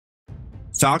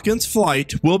Falcon's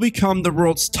Flight will become the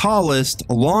world's tallest,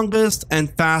 longest,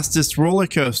 and fastest roller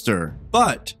coaster.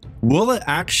 But will it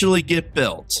actually get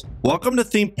built? Welcome to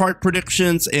Theme Park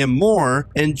Predictions and more,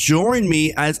 and join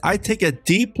me as I take a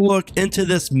deep look into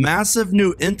this massive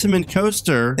new Intamin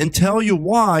coaster and tell you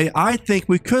why I think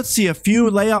we could see a few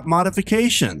layout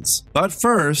modifications. But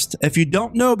first, if you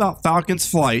don't know about Falcon's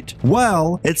Flight,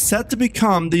 well, it's set to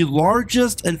become the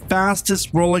largest and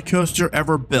fastest roller coaster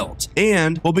ever built,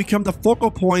 and will become the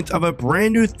focal point of a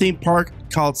brand new theme park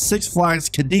called Six Flags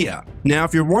Qiddiya. Now,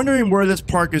 if you're wondering where this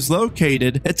park is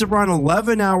located, it's around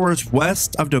 11 hours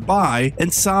west of Dubai in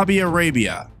Saudi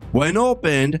Arabia. When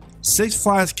opened, Six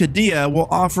Flags Qiddiya will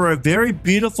offer a very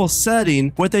beautiful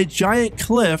setting with a giant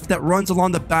cliff that runs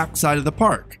along the backside of the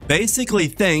park. Basically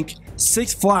think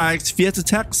Six Flags Fiesta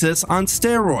Texas on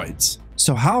steroids.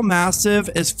 So how massive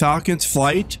is Falcon's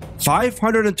Flight?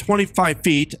 525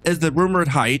 feet is the rumored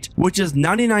height, which is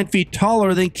 99 feet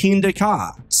taller than Qiddiya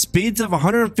Ka. Speeds of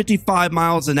 155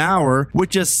 miles an hour,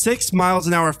 which is 6 miles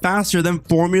an hour faster than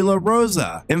Formula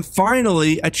Rosa. And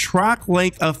finally, a track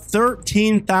length of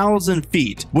 13,000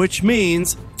 feet, which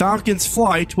means Falcon's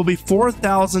Flight will be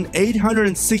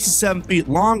 4,867 feet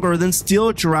longer than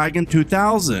Steel Dragon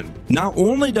 2000. Not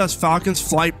only does Falcon's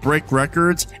Flight break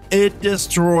records, it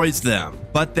destroys them.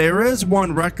 But there is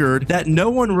one record that no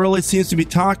one really seems to be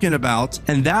talking about,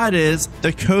 and that is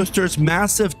the coaster's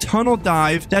massive tunnel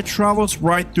dive that travels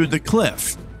right through the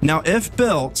cliff. Now, if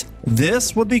built,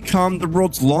 this would become the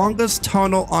world's longest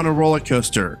tunnel on a roller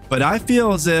coaster, but I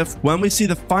feel as if when we see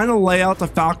the final layout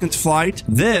of Falcon's Flight,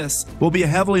 this will be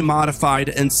heavily modified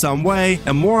in some way,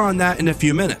 and more on that in a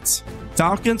few minutes.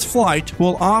 Falcon's Flight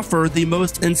will offer the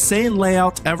most insane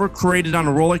layout ever created on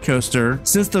a roller coaster,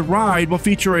 since the ride will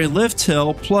feature a lift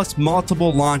hill plus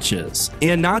multiple launches.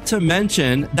 And not to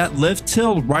mention that lift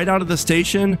hill right out of the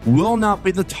station will not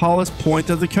be the tallest point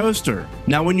of the coaster.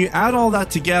 Now, when you add all that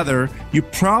together, you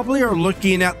probably are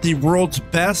looking at the world's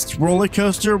best roller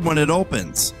coaster when it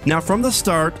opens. Now, from the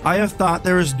start, I have thought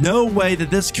there is no way that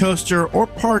this coaster, or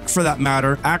park for that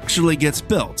matter, actually gets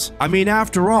built. I mean,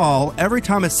 after all, every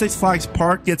time a Six Flags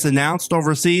park gets announced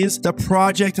overseas, the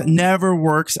project never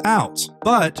works out.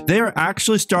 But they are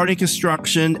actually starting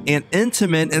construction, and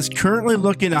Intamin is currently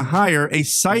looking to hire a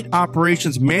site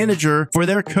operations manager for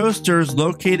their coasters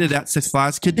located at Six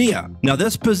Flags Qiddiya. Now,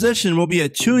 this position will be a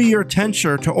 2-year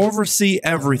tenure to oversee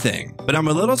everything, but I'm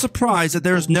a little surprised that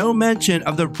there's no mention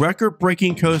of the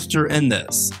record-breaking coaster in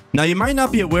this. Now, you might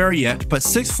not be aware yet, but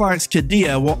Six Flags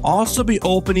Qiddiya will also be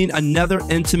opening another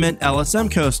Intamin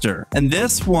LSM coaster, and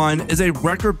this one is a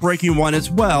record-breaking one as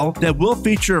well that will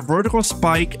feature a vertical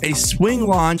spike, a swing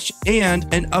launch,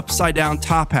 and an upside-down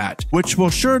top hat, which will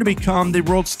sure to become the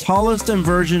world's tallest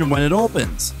inversion when it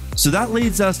opens. So that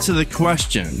leads us to the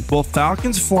question, will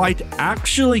Falcon's Flight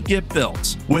actually get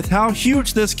built? With how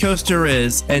huge this coaster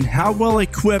is and how well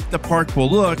equipped the park will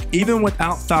look even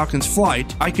without Falcon's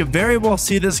Flight, I could very well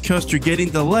see this coaster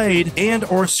getting delayed and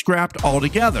or scrapped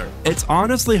altogether. It's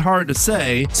honestly hard to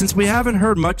say since we haven't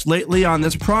heard much lately on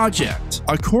this project.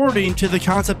 According to the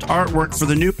concept artwork for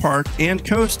the new park and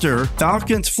coaster,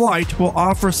 Falcon's Flight will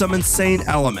offer some insane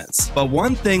elements. But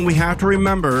one thing we have to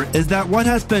remember is that what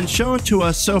has been shown to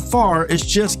us so far is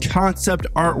just concept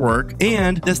artwork,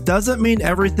 and this doesn't mean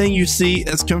everything you see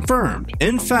is confirmed.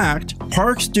 In fact,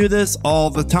 parks do this all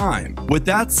the time. With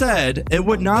that said, it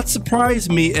would not surprise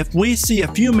me if we see a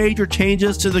few major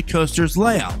changes to the coaster's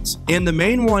layouts, and the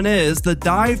main one is the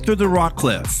dive through the rock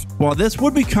cliff. While this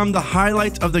would become the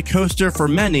highlight of the coaster for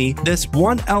many, this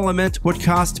one element would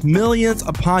cost millions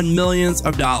upon millions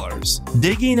of dollars.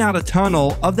 Digging out a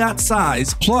tunnel of that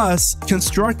size plus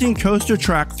constructing coaster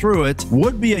track through it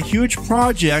would be a huge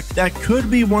project that could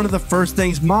be one of the first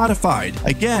things modified,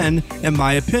 again, in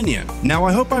my opinion. Now,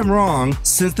 I hope I'm wrong,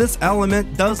 since this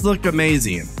element does look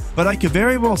amazing, but I could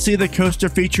very well see the coaster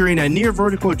featuring a near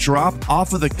vertical drop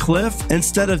off of the cliff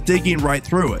instead of digging right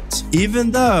through it.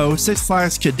 Even though Six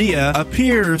Flags Qiddiya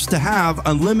appears to have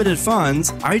unlimited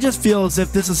funds, I just feel as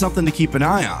if this is something to keep an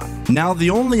eye on. Now, the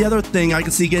only other thing I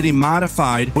can see getting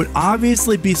modified would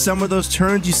obviously be some of those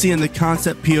turns you see in the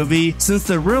concept POV, since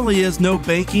there really is no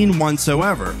banking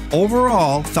whatsoever.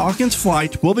 Overall, Falcon's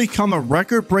Flight will become a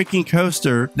record-breaking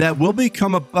coaster that will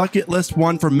become a bucket list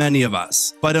one for many of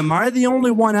us. But am I the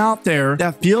only one out there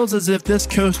that feels as if this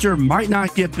coaster might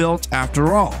not get built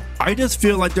after all. I just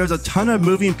feel like there's a ton of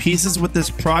moving pieces with this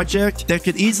project that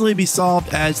could easily be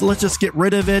solved as let's just get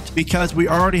rid of it because we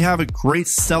already have a great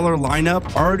seller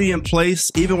lineup already in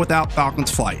place even without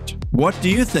Falcon's flight. What do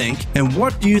you think, and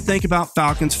what do you think about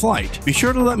Falcon's flight? Be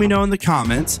sure to let me know in the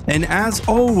comments, and as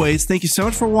always, thank you so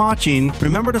much for watching.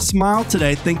 Remember to smile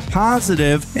today, think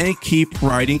positive, and keep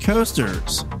riding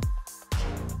coasters.